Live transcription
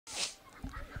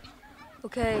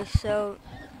Okay, so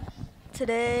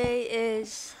today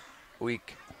is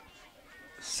Week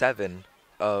 7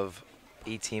 of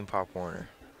 18 Pop Warner.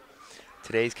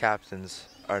 Today's captains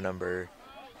are number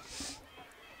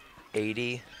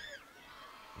 80,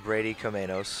 Brady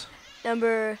Comenos,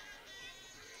 number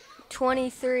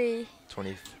 23,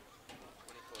 20,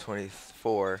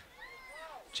 24,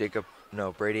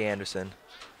 Brady Anderson,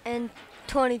 and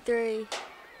 23.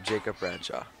 Jacob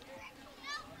Bradshaw.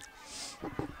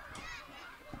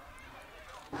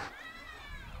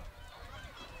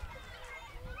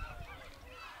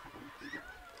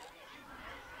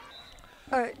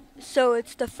 Alright, so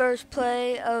it's the first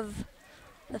play of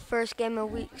the first game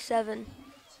of week 7.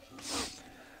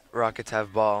 Rockets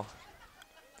have ball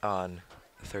on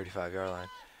the 35-yard line.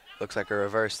 Looks like a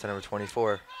reverse to number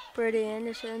 24. Brady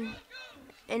Anderson.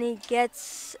 And he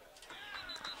gets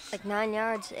like 9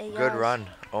 yards, 8 yards. Good run.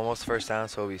 Almost first down,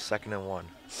 so it'll be 2nd and 1.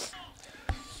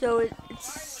 So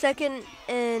it's 2nd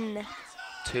and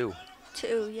 2.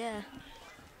 2, yeah.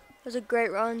 It was a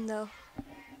great run, though.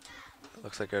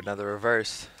 Looks like another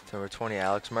reverse to number 20,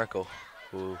 Alex Merkel.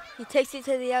 Ooh. He takes it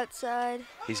to the outside,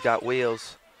 He's got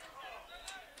wheels.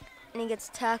 and he gets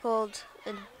tackled,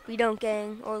 and we don't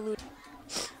gang or lose.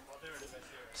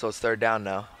 So it's 3rd down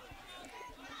now.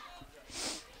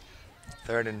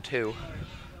 3rd and 2.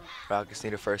 Rockets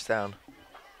need a first down.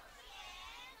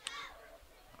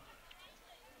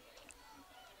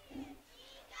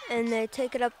 And they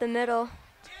take it up the middle.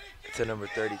 To number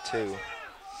 32.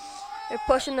 They're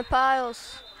pushing the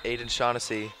piles. Aiden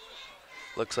Shaughnessy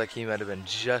looks like he might have been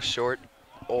just short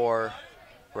or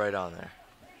right on there.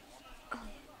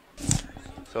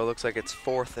 So it looks like it's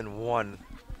 4th and 1.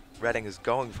 Reading is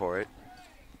going for it.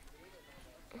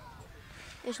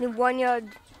 There's only 1 yard.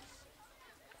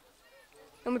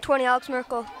 Number 20, Alex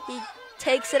Merkel. He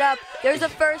takes it up. There's a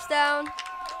first down.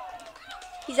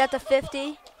 He's at the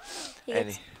 50.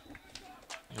 And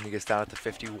he gets down at the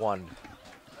 51.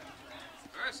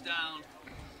 First down.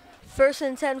 1st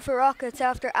and 10 for Rockets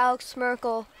after Alex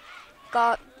Merkel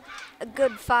got a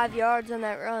good 5 yards on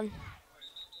that run.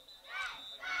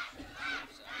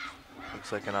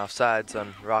 Looks like an offsides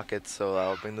on Rockets, so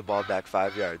that'll bring the ball back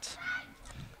 5 yards.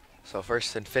 So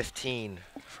 1st and 15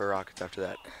 for Rockets after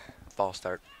that false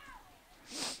start.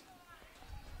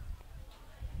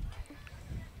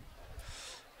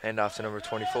 Hand off to number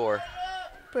 24.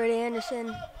 Brady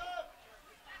Anderson.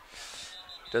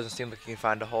 Doesn't seem like he can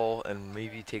find a hole, and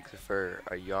maybe takes it for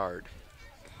a yard.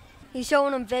 He's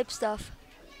showing him vape stuff.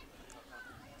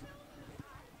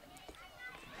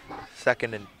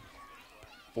 2nd and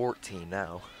 14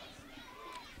 now.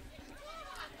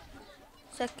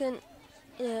 2nd,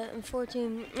 yeah, and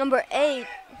 14. Number 8.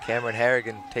 Cameron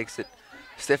Harrigan takes it,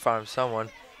 stiff arms someone,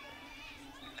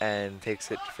 and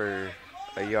takes it for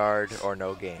a yard or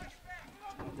no gain.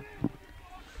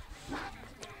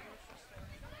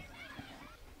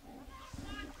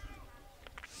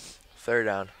 Third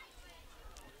down.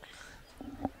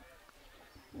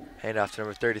 Hand off to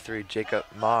number 33, Jacob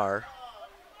Marr.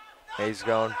 He's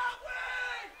going.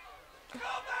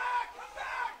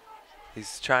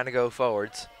 He's trying to go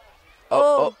forwards.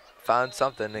 Oh, found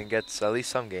something and gets at least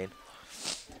some gain.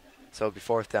 So it'll be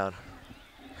 4th down.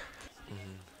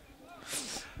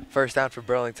 First down for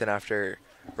Burlington after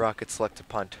Rockets select a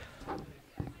punt.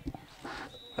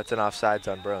 That's an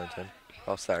offsides on Burlington.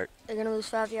 I'll start. They're going to lose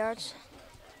 5 yards.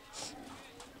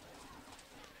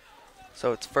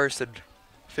 So it's 1st and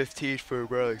 15 for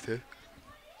Burlington.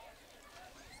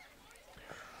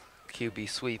 QB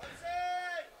sweep.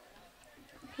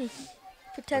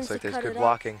 Pretends Looks like to there's cut good it up.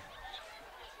 blocking.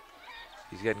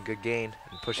 He's getting good gain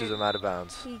and pushes him out of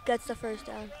bounds. He gets the first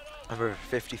down. Number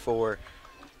 54,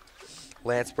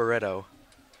 Lance Barreto,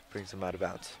 brings him out of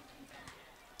bounds.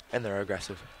 And they're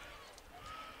aggressive.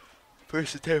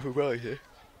 1st and 10 for Burlington.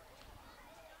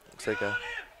 Looks like a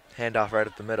handoff right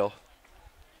up the middle.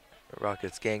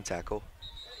 Rockets gang tackle.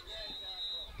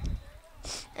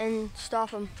 And stop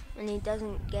him, and he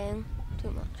doesn't gang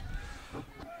too much.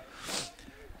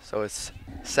 So it's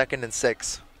 2nd and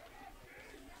 6.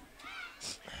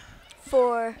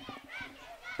 For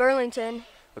Burlington,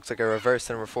 Looks like a reverse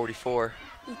to number 44.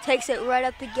 he takes it right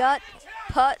up the gut.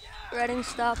 Putt. Reading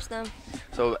stops them.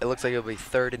 So it looks like it'll be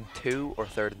 3rd and 2 or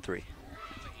 3rd and 3.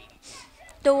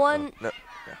 The one, No.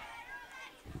 Yeah.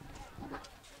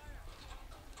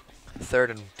 3rd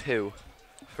and 2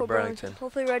 for Burlington.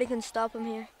 Hopefully Reading can stop him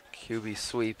here. QB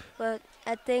sweep. But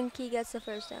I think he gets the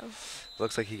first down.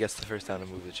 Looks like he gets the first down to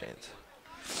move the chains.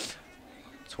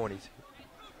 22.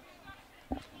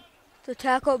 The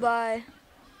tackle by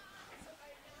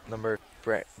Number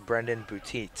Brendan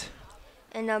Boutit.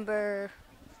 and number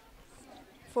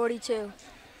 42.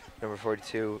 Number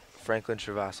 42, Franklin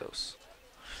Travasos.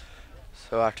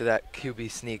 So after that QB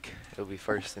sneak, it'll be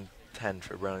 1st and 10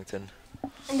 for Burlington.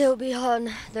 And they'll be on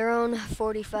their own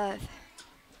 45.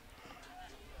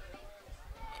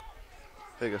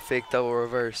 Like a fake double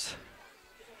reverse.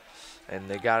 And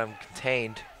they got him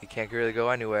contained. He can't really go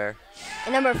anywhere.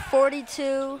 And number 42.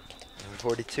 Number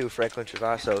 42, Franklin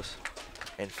Travasos.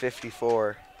 And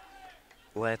 54,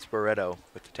 Lance Barreto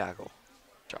with the tackle.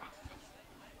 Draw.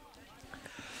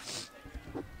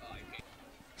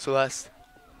 So last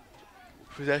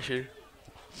possession,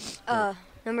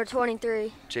 Number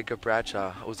 23. Jacob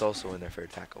Bradshaw was also in there for a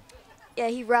tackle. Yeah,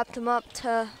 he wrapped him up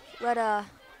to let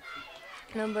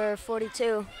number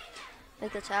 42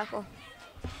 make the tackle.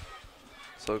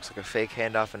 So it looks like a fake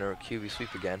handoff and a QB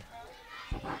sweep again.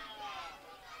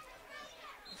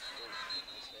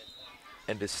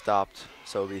 And is stopped,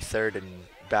 so it'll be 3rd and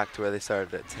back to where they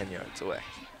started at 10 yards away.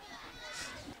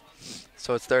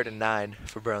 So it's 3rd and 9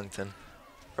 for Burlington.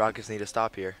 Rockets need to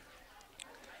stop here.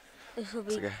 This will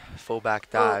It's be like a fullback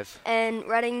dive. and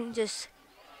Reading just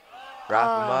Wrap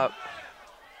him up.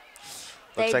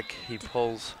 they Looks like he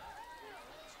pulls.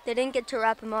 they didn't get to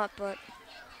wrap him up, but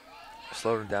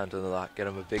Slowed him down to the lot, get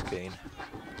him a big gain.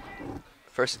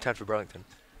 1st and 10 for Burlington.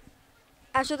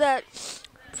 after that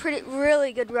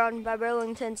really good run by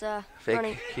Burlington's Fake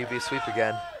running. QB sweep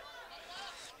again.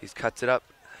 He cuts it up.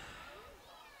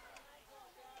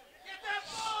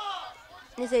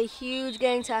 It's a huge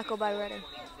gang tackle by Reading.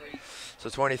 So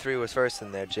 23 was 1st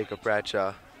in there, Jacob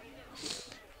Bradshaw.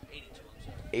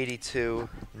 82,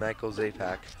 Michael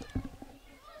Zapak.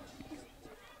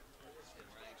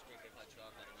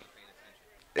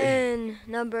 And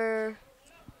number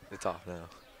It's off now.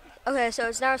 okay, so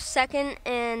it's now 2nd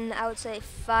and I would say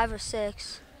 5 or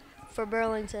 6 for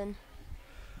Burlington.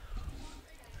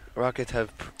 Rockets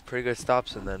have pretty good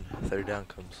stops, and then 3rd down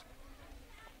comes.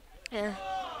 Yeah.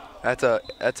 That's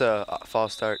a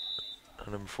false start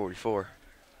on number 44.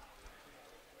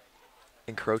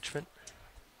 Encroachment.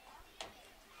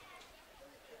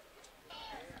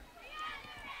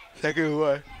 Second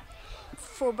one.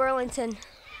 For Burlington.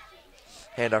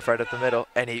 Handoff right up the middle,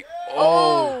 and he.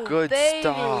 Oh, good baby.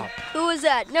 stop. Who was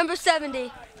that? Number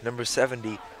 70. Number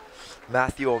 70,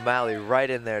 Matthew O'Malley, right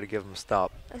in there to give him a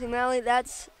stop. I think Mally,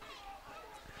 that's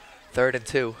 3rd and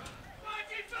 2.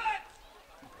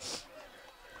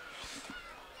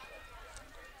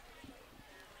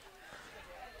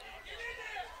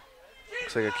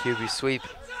 Looks like a QB sweep.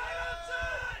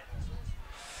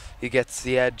 He gets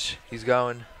the edge. He's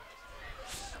going.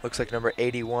 Looks like number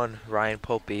 81, Ryan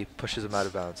Popey, pushes him out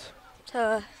of bounds.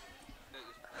 to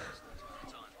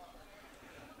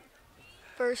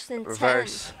 1st and 10.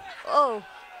 Reverse. Oh,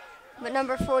 but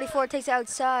number 44 takes it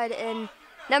outside, and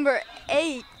number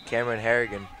 8. Cameron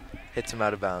Harrigan hits him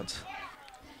out of bounds.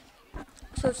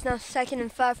 So it's now 2nd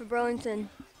and 5 for Burlington.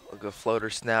 Look, a floater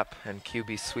snap and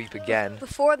QB sweep again.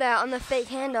 Before that, on the fake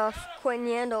handoff, Quentin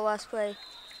Yandel last play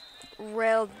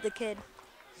railed the kid.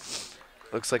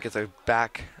 Looks like it's a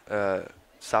back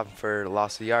stopping for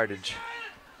loss of yardage.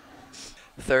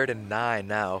 3rd and 9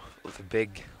 now with a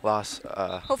big loss.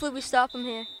 Hopefully we stop him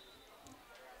here.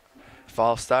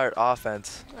 False start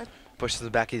offense. That- Pushes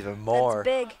it back even more.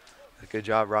 That's big. Good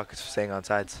job, Rockets, for staying on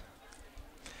sides.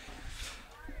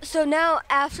 So now,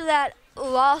 after that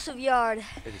loss of yard,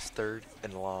 It is 3rd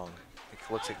and long.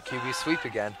 It looks like a QB sweep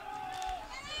again.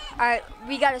 all right,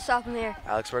 we got to stop him here.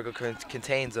 Alex Merkel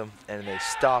contains him, and they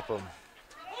stop him.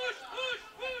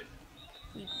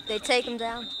 They take him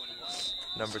down.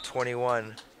 Number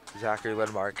 21, Zachary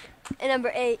Ledmark. And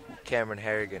number 8. Cameron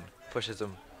Harrigan pushes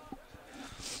him.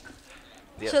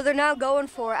 Yep. So they're now going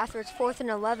for after it's 4th and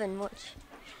 11, which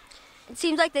it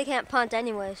seems like they can't punt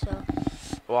anyway. So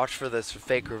Watch for this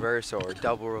fake reverse or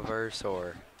double reverse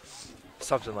or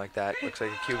something like that. Looks like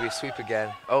a QB sweep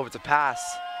again. Oh, it's a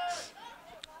pass,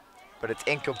 but it's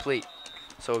incomplete.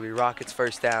 So it'll be Rockets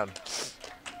 1st down.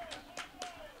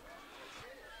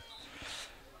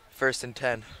 1st and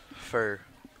 10 for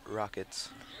Rockets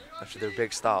after their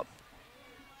big stop.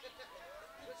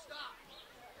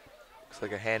 Looks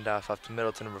like a handoff up the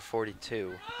middle to number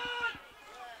 42,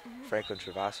 Franklin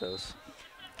Travasos.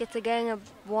 gets a gain of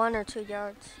 1 or 2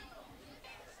 yards.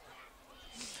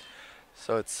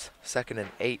 So it's 2nd and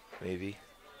 8, maybe.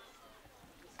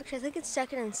 Actually, I think it's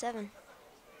 2nd and 7.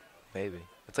 Maybe.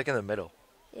 It's like in the middle.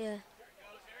 Yeah.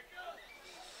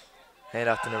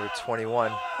 Handoff to number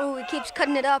 21. Oh, he keeps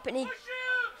cutting it up, and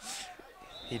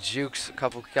He jukes a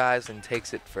couple guys and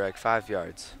takes it for like 5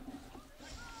 yards.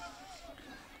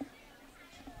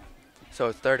 So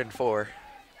it's 3rd and 4.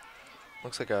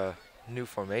 Looks like a new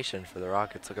formation for the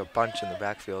Rockets, like a bunch in the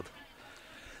backfield.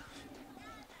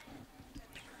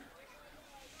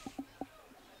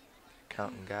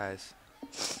 counting guys.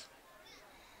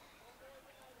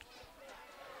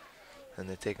 And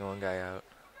they're taking one guy out.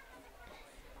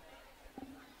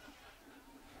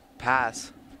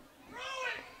 Pass.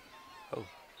 Oh.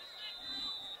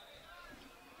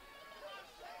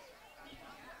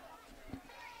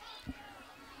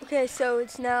 Okay, so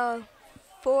it's now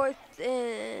 4th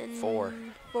and 4.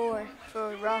 4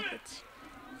 for Rockets.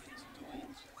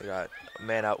 They got a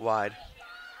man out wide.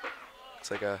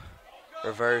 It's like a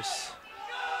reverse.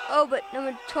 Oh, but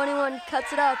number 21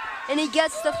 cuts it up, and he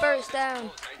gets the first down.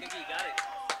 I think he got it.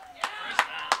 First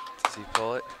down. Does he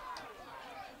pull it?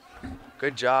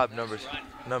 Good job, number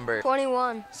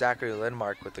 21. Zachary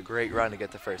Lindmark with a great run to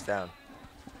get the first down.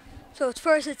 So it's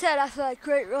 1st and 10 after that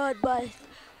great run by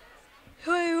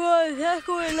 21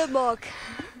 Zachary Lindmark.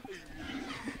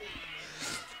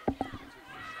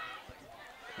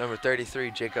 Number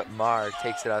 33, Jacob Marr,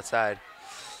 takes it outside.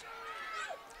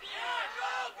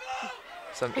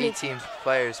 Some E-team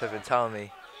players have been telling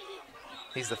me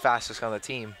he's the fastest on the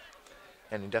team,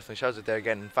 and he definitely shows it there,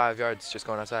 getting 5 yards just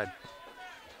going outside.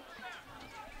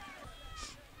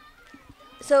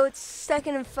 So it's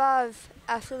 2nd and 5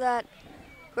 after that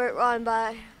great run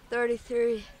by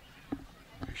 33.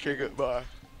 Jacob Marr.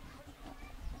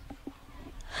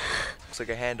 Looks like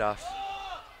a handoff.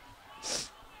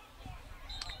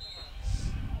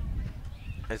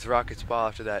 It's Rockets' ball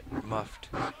after that muffed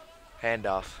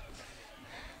handoff.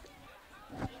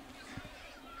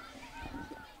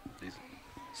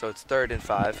 So it's 3rd and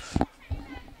 5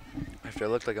 after it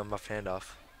looked like a muffed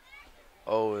handoff.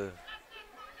 Oh,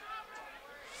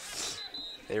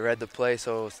 they read the play,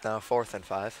 so it's now 4th and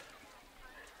 5.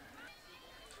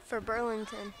 For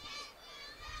Burlington.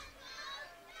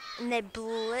 And they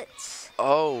blitz.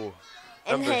 Oh,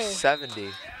 And number hey. 70,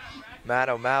 Matt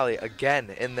O'Malley,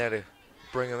 again in there to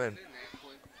bring him in.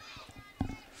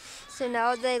 So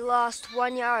now they lost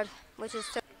 1 yard, which is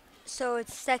so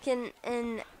it's 2nd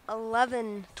and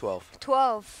 11,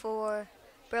 12 for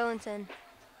Burlington.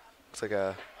 Looks like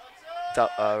a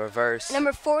reverse.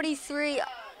 Number 43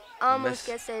 almost Miss.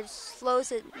 gets there,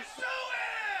 slows it.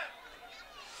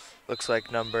 Looks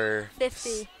like number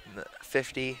 50.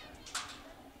 50,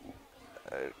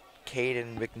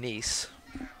 Caden McNeese.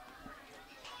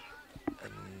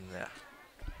 And yeah,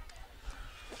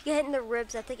 If you get hit in the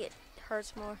ribs, I think it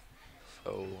hurts more.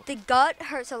 so The gut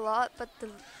hurts a lot, but the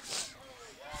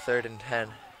 3rd and 10.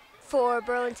 for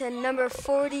Burlington, number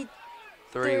 43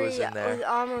 3 was in there. was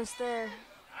almost there.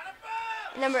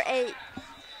 Number 8.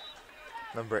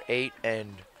 Number 8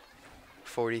 and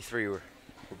 43 were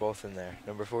both in there.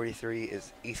 Number 43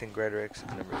 is Ethan Gregericks,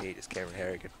 and number 8 is Cameron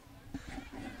Harrigan.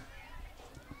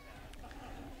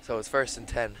 So it's 1st and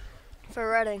 10.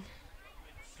 For Reading.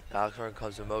 Alex Morgan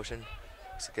comes in motion.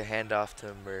 Looks like a handoff to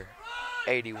number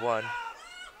 81.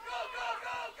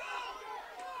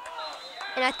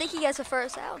 And I think he gets a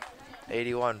first out.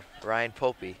 81, Ryan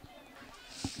Popey.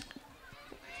 I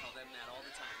tell them that all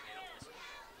the time, and they don't listen.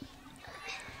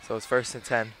 So it's 1st and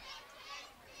 10.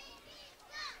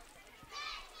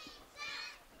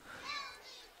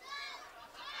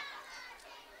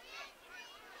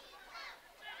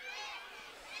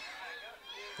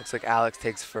 Looks like Alex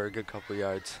takes for a good couple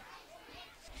yards.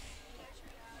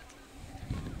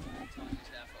 Talking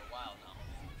to that for a while now.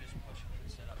 Just pushing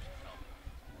the setup to help.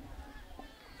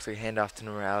 Looks like a handoff to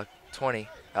number 20,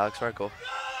 Alex Merkel.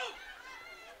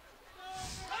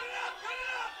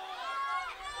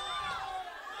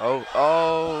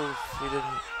 Oh, he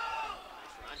didn't.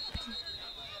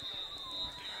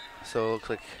 So it looks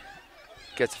like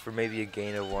gets for maybe a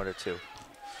gain of 1 or 2.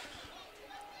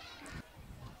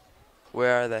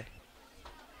 Where are they?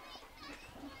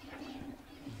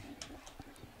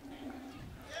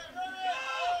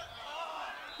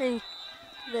 And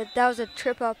that was a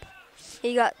trip up.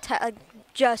 He got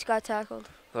just got tackled.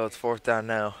 So it's 4th down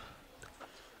now.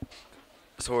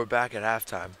 So we're back at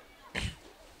halftime.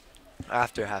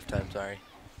 After halftime, sorry.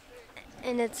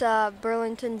 And it's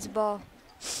Burlington's ball.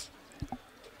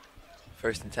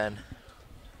 1st and 10.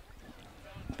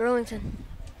 Burlington.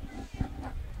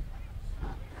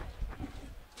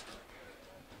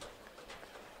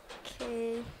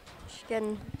 Okay, just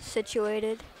getting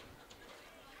situated.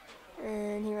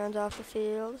 And he runs off the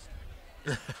field.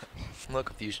 No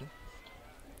confusion.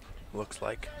 Looks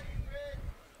like.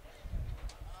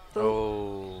 Boop.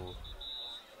 Oh.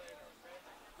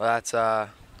 Well, that's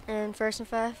And 1st and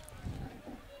 5.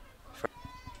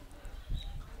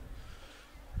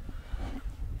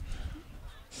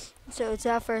 So it's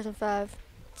at 1st and 5.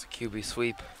 it's a QB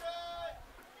sweep.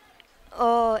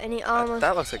 Oh, and he almost.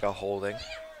 That looks like a holding.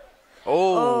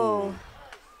 Oh.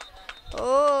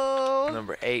 Oh.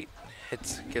 Number 8,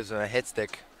 gives him a hit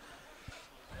stick.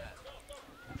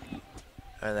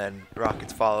 And then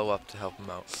Rockets follow up to help him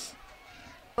out.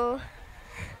 Oh.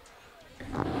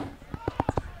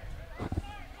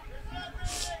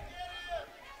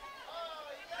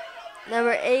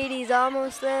 Number 80's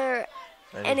almost there,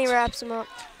 and he wraps him up.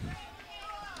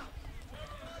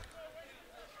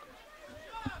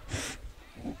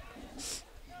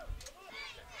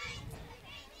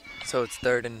 So it's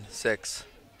 3rd and 6.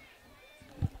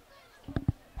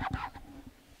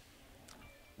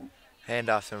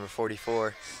 Handoff to number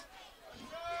 44.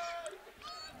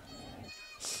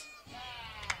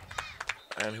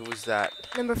 And who was that?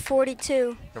 Number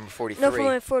 42. Number 43. No,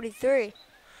 for 43.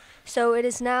 So it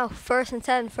is now 1st and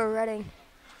 10 for Reading.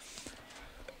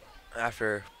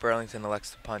 After Burlington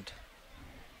elects to punt.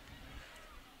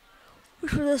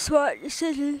 Which was a smart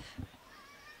decision.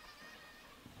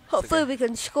 Hopefully we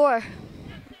can score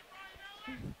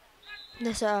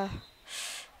this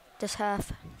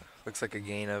half. Looks like a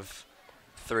gain of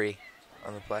 3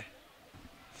 on the play.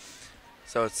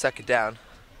 So it's 2nd down.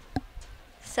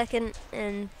 2nd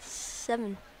and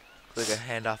 7. Looks like a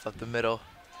handoff up the middle.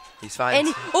 He's fine. And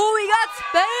he got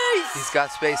space! He's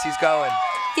got space. He's going.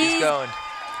 He's going.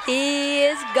 He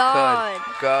is gone.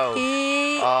 Could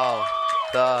go all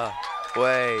the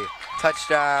way.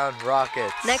 Touchdown,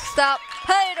 Rockets. Next up,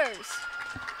 Haters.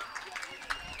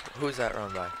 Who's that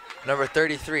run by? Number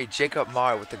 33, Jacob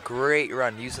Marr with a great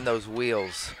run using those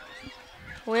wheels.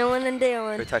 Wheeling and For a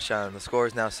dealing. touchdown. The score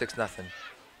is now 6-0.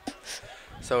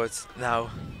 So it's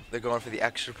now they're going for the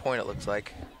extra point, it looks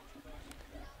like.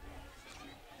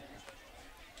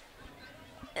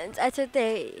 And I think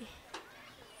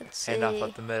let's see. Handoff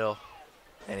up the middle,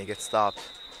 and he gets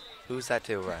stopped. Who's that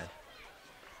to, Ryan?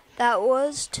 That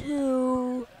was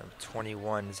to Number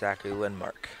 21, Zachary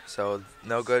Lindmark. So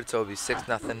no good, so it'll be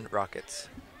 6-0 Rockets.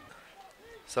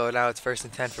 So now it's 1st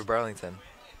and 10 for Burlington.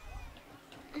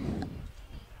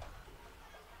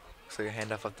 Looks like a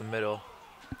handoff up the middle,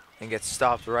 and gets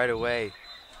stopped right away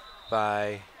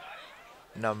by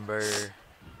number...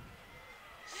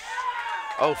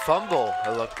 Oh, fumble,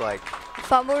 it looked like.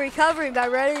 fumble recovery by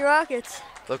Reading Rockets.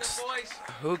 Looks...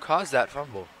 Who caused that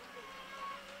fumble?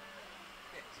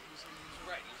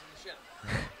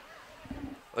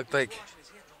 Looked like...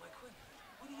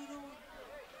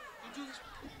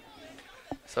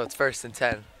 So it's 1st and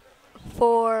 10.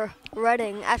 For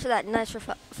Reading after that nice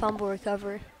fumble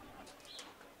recovery.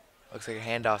 Looks like a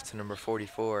handoff to number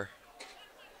 44.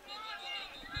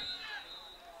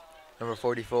 Number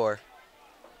 44.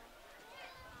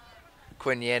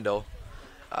 Quinn Yandel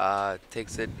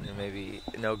takes it, and maybe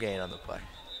no gain on the play.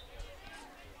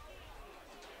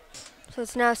 So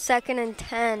it's now 2nd and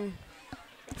 10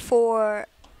 for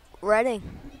Reading.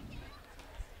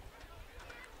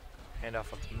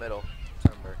 Handoff up the middle.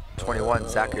 Number 21,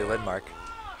 Zachary Lindmark.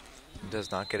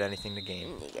 Does not get anything to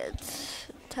gain. And he gets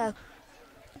tackled.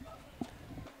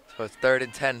 So it's 3rd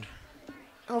and 10.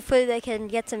 Hopefully they can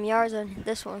get some yards on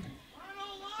this one.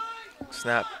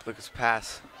 Snap, look at his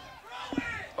pass.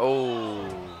 Oh,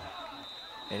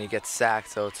 and he gets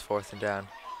sacked, so it's 4th and down.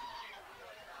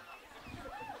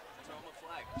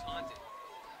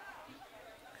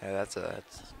 Yeah, that's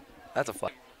a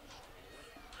flag.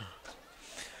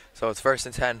 So it's 1st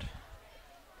and 10.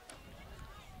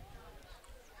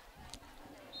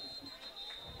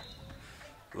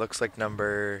 Looks like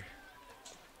number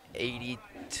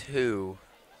 82,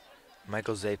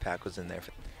 Michael Zapak was in there.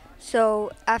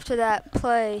 So after that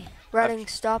play, Reading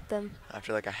stopped them.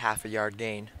 After like a half a yard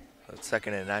gain. So it's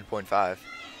 2nd and 9.5.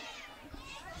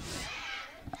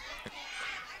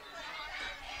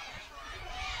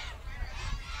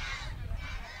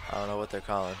 I don't know what they're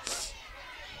calling.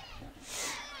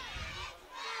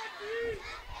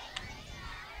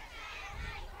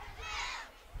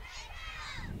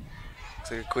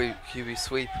 Looks like a QB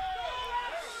sweep.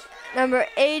 Number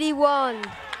 81.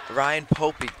 Ryan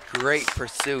Popey, great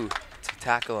pursuit to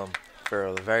tackle him for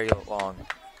a very long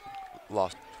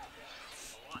loss.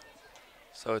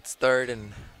 So it's 3rd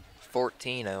and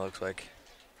 14, it looks like.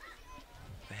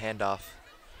 The handoff,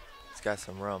 he's got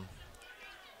some room.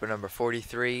 But number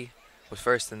 43 was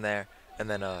first in there, and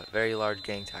then a very large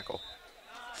gang tackle.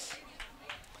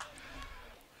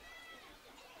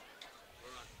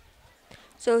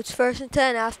 So it's 1st and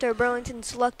 10 after Burlington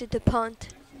selected to punt.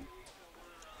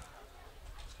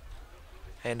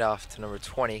 Handoff to number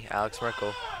 20, Alex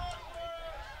Merkel.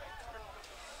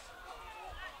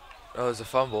 Oh, there's a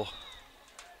fumble.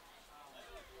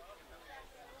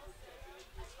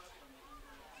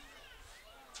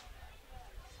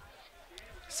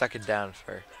 Second down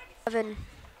for. 11.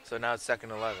 So now it's 2nd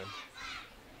and 11.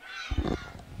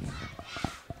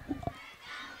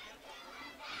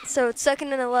 So it's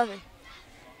 2nd and 11.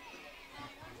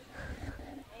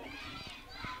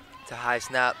 It's a high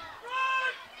snap.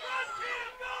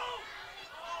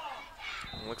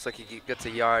 Looks like he gets a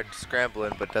yard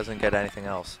scrambling, but doesn't get anything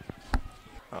else.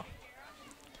 Oh.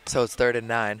 So it's 3rd and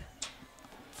 9.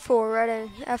 For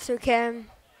Reading after Cam.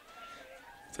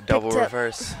 It's a double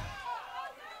reverse.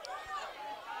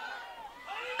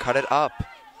 Cut it up.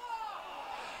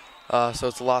 So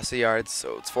it's a loss of yards,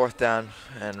 so it's 4th down,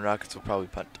 and Rockets will probably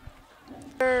punt.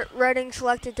 Reading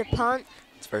selected to punt.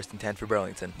 It's 1st and 10 for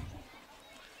Burlington.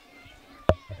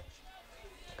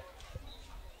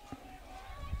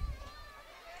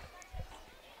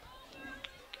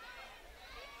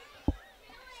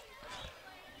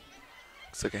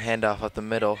 Looks like a handoff up the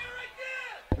middle.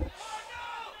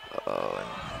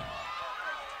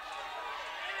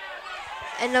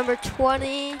 And number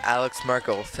 20. Alex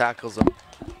Merkel tackles him.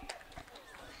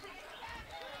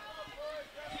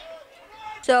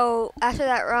 So after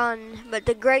that run, but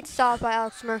the great stop by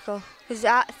Alex Merkel. Because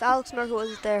if Alex Merkel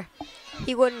wasn't there,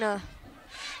 he wouldn't have.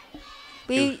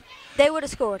 They would have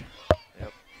scored.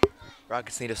 Yep.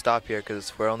 Rockets need to stop here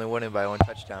because we're only winning by 1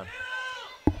 touchdown.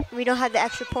 We don't have the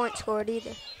extra point scored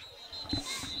either.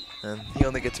 And he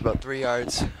only gets about 3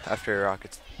 yards after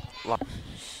Rockets.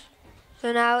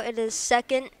 So now it is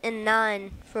 2nd and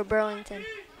 9 for Burlington.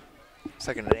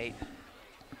 2nd and 8.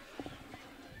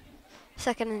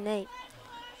 2nd and 8.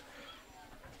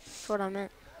 That's what I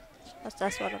meant.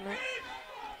 That's what I meant.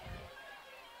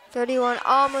 31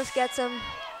 almost gets him.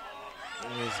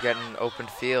 And he's getting open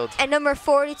field. And number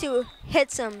 42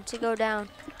 hits him to go down.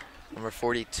 Number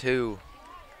 42.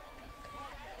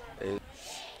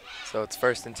 So it's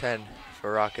 1st and 10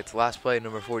 for Rockets. Last play,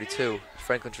 number 42.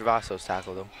 Franklin Travassos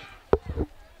tackled him.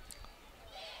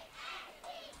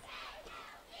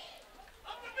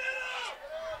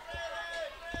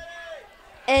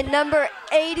 And number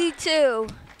 82.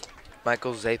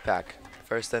 Michael Zapak,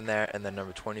 first in there, and then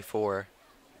number 24,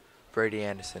 Brady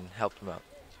Anderson, helped him out.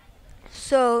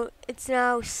 So it's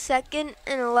now 2nd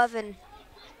and 11.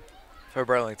 For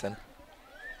Burlington.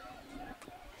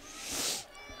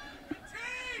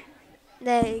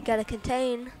 They got to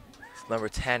contain. So number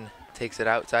 10 takes it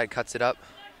outside, cuts it up,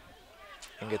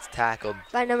 and gets tackled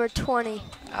By number 20.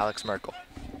 Alex Merkel.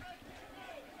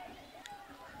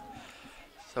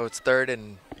 So it's 3rd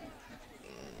and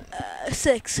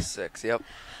 6. 6, yep.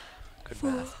 Good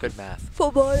math, good math.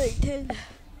 For Burlington.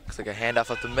 Looks like a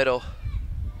handoff up the middle.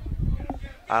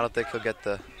 I don't think he'll get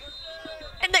the...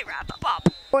 And they wrap up.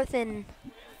 4th and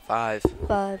 5.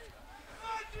 5.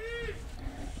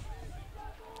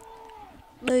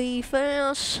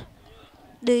 Defense.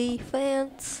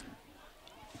 Defense.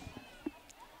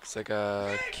 Looks like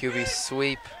a QB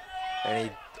sweep. And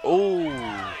he...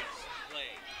 Oh!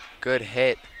 Good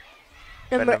hit.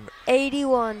 Number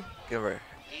 81. Number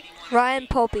Ryan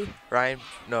Popey.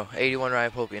 81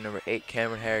 Ryan Popey, and number 8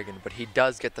 Cameron Harrigan, but he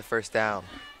does get the first down.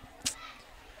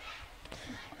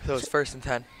 So it's 1st and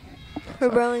 10. For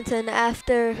Burlington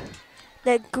after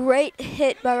that great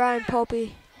hit by Ryan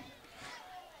Popey.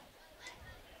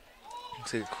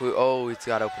 Oh, he's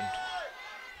got open.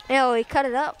 No, he cut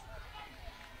it up.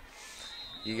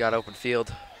 You got open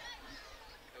field.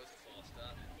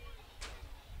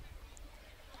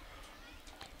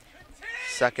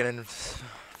 2nd and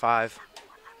 5.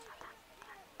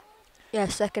 Yeah,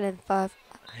 2nd and 5.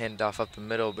 Handoff up the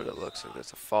middle, but it looks like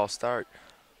it's a false start.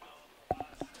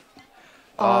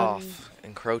 Off.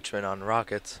 Encroachment on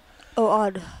Rockets. Oh,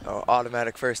 odd. Oh,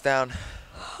 automatic first down.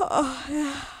 Oh,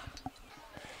 yeah.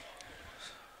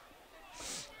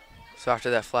 So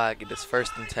after that flag, it is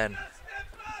 1st and 10.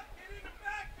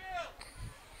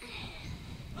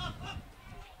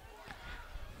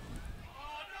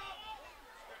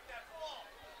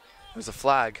 There's a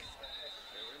flag.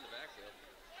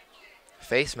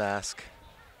 Face mask.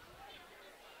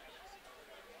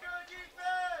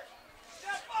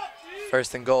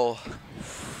 First and goal.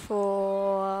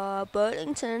 For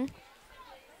Burlington.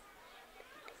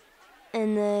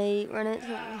 And they run it.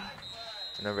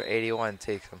 Number 81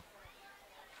 takes him.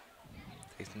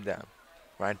 Takes him down.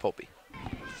 Ryan Popey.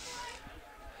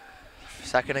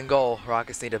 2nd and goal.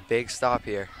 Rockets need a big stop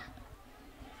here.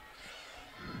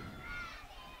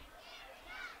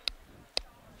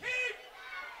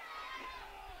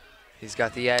 He's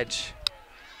got the edge.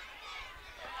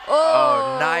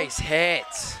 Oh, nice hit.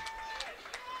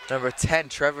 Number 10,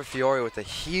 Trevor Fiore with a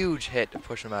huge hit to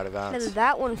push him out of bounds. How did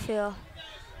that one feel?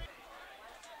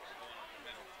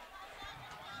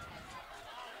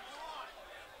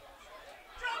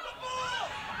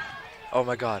 Oh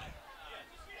my God.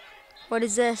 What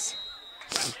is this?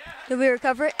 Did we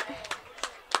recover it?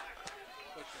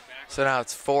 So now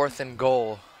it's 4th and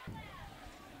goal.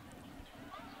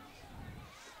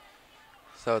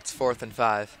 So it's 4th and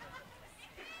 5.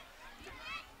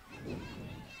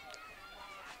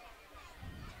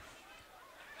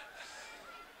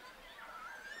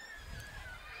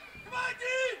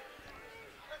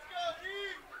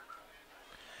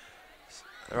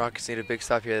 The Rockets need a big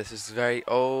stop here. This is very,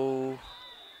 oh.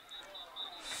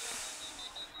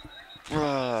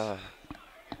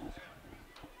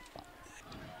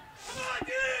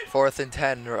 4th and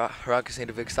 10. Rockets need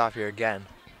a big stop here again.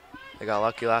 They got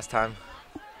lucky last time.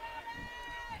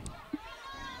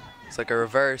 It's like a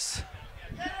reverse.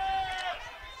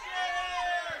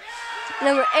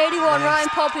 Number 81, Ryan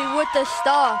Pulpy with the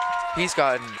stop. He's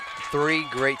gotten 3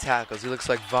 great tackles. He looks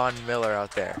like Von Miller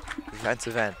out there,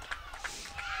 defensive end.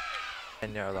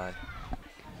 10-yard line.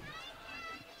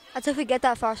 That's if we get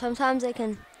that far. Sometimes they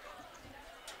can.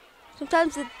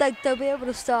 Sometimes they'll be able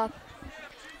to stop,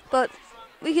 but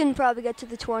we can probably get to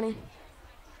the 20.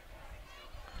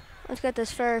 Let's get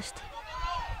this first.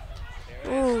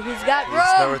 Ooh, he's got room.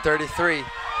 He's number 33.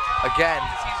 Again,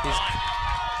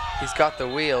 he's got the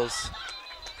wheels,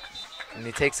 and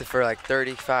he takes it for like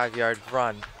 35-yard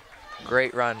run.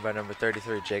 Great run by number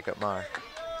 33, Jacob Marr.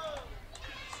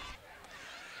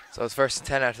 So it's 1st and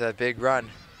 10 after that big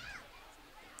run.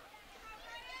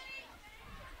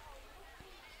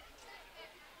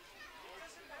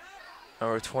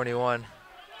 Number 21.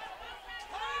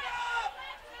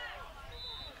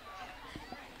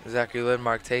 Zachary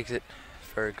Lidmark takes it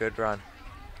for a good run.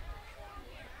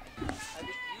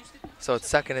 So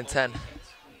it's 2nd and 10.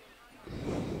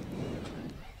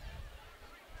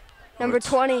 Number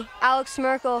 20, Alex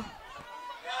Merkel,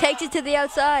 takes it to the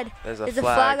outside. There's a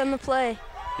flag on the play.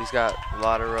 He's got a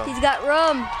lot of room. He's got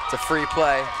room. It's a free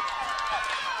play.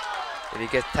 And he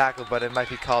gets tackled, but it might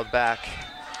be called back.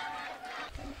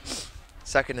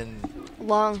 2nd and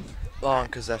long,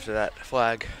 because after that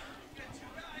flag.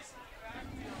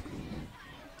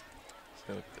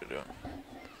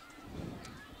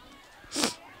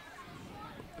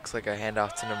 Looks like a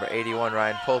handoff to number 81,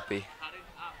 Ryan Pulpy.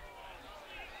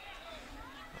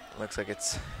 Looks like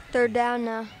it's 3rd down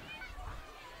now.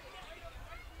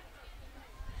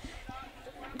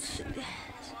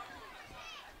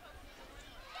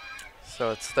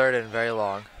 So it's 3rd and very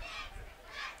long.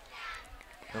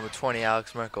 Number 20,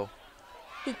 Alex Merkel.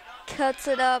 He cuts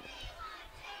it up.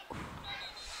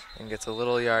 And gets a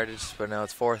little yardage, but now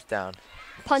it's 4th down.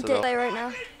 Punt it play right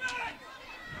now.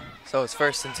 So it's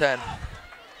 1st and 10.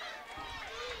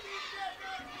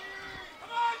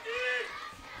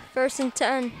 1st and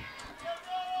 10.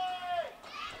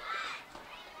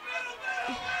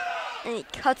 And he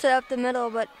cuts it up the middle,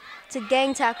 but it's a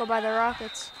gang tackle by the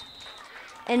Rockets.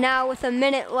 And now with a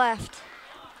minute left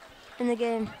in the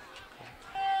game.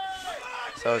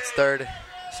 So it's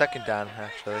 2nd down,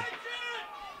 actually.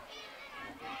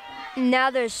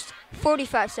 Now there's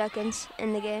 45 seconds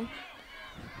in the game.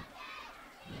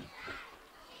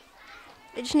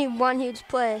 They just need one huge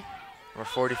play. Number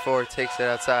 44 takes it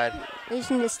outside. We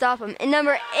just need to stop him. And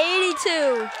number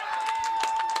 82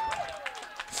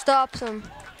 stops him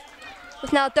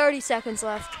with now 30 seconds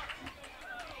left.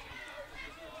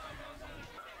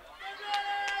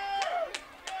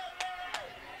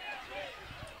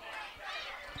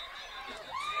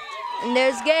 And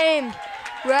there's game.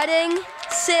 Reading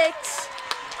 6.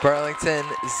 Burlington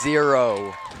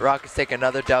 0. Rockets take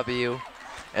another W,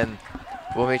 and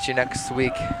we'll meet you next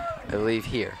week, I believe,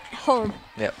 here. Home.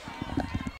 Yep.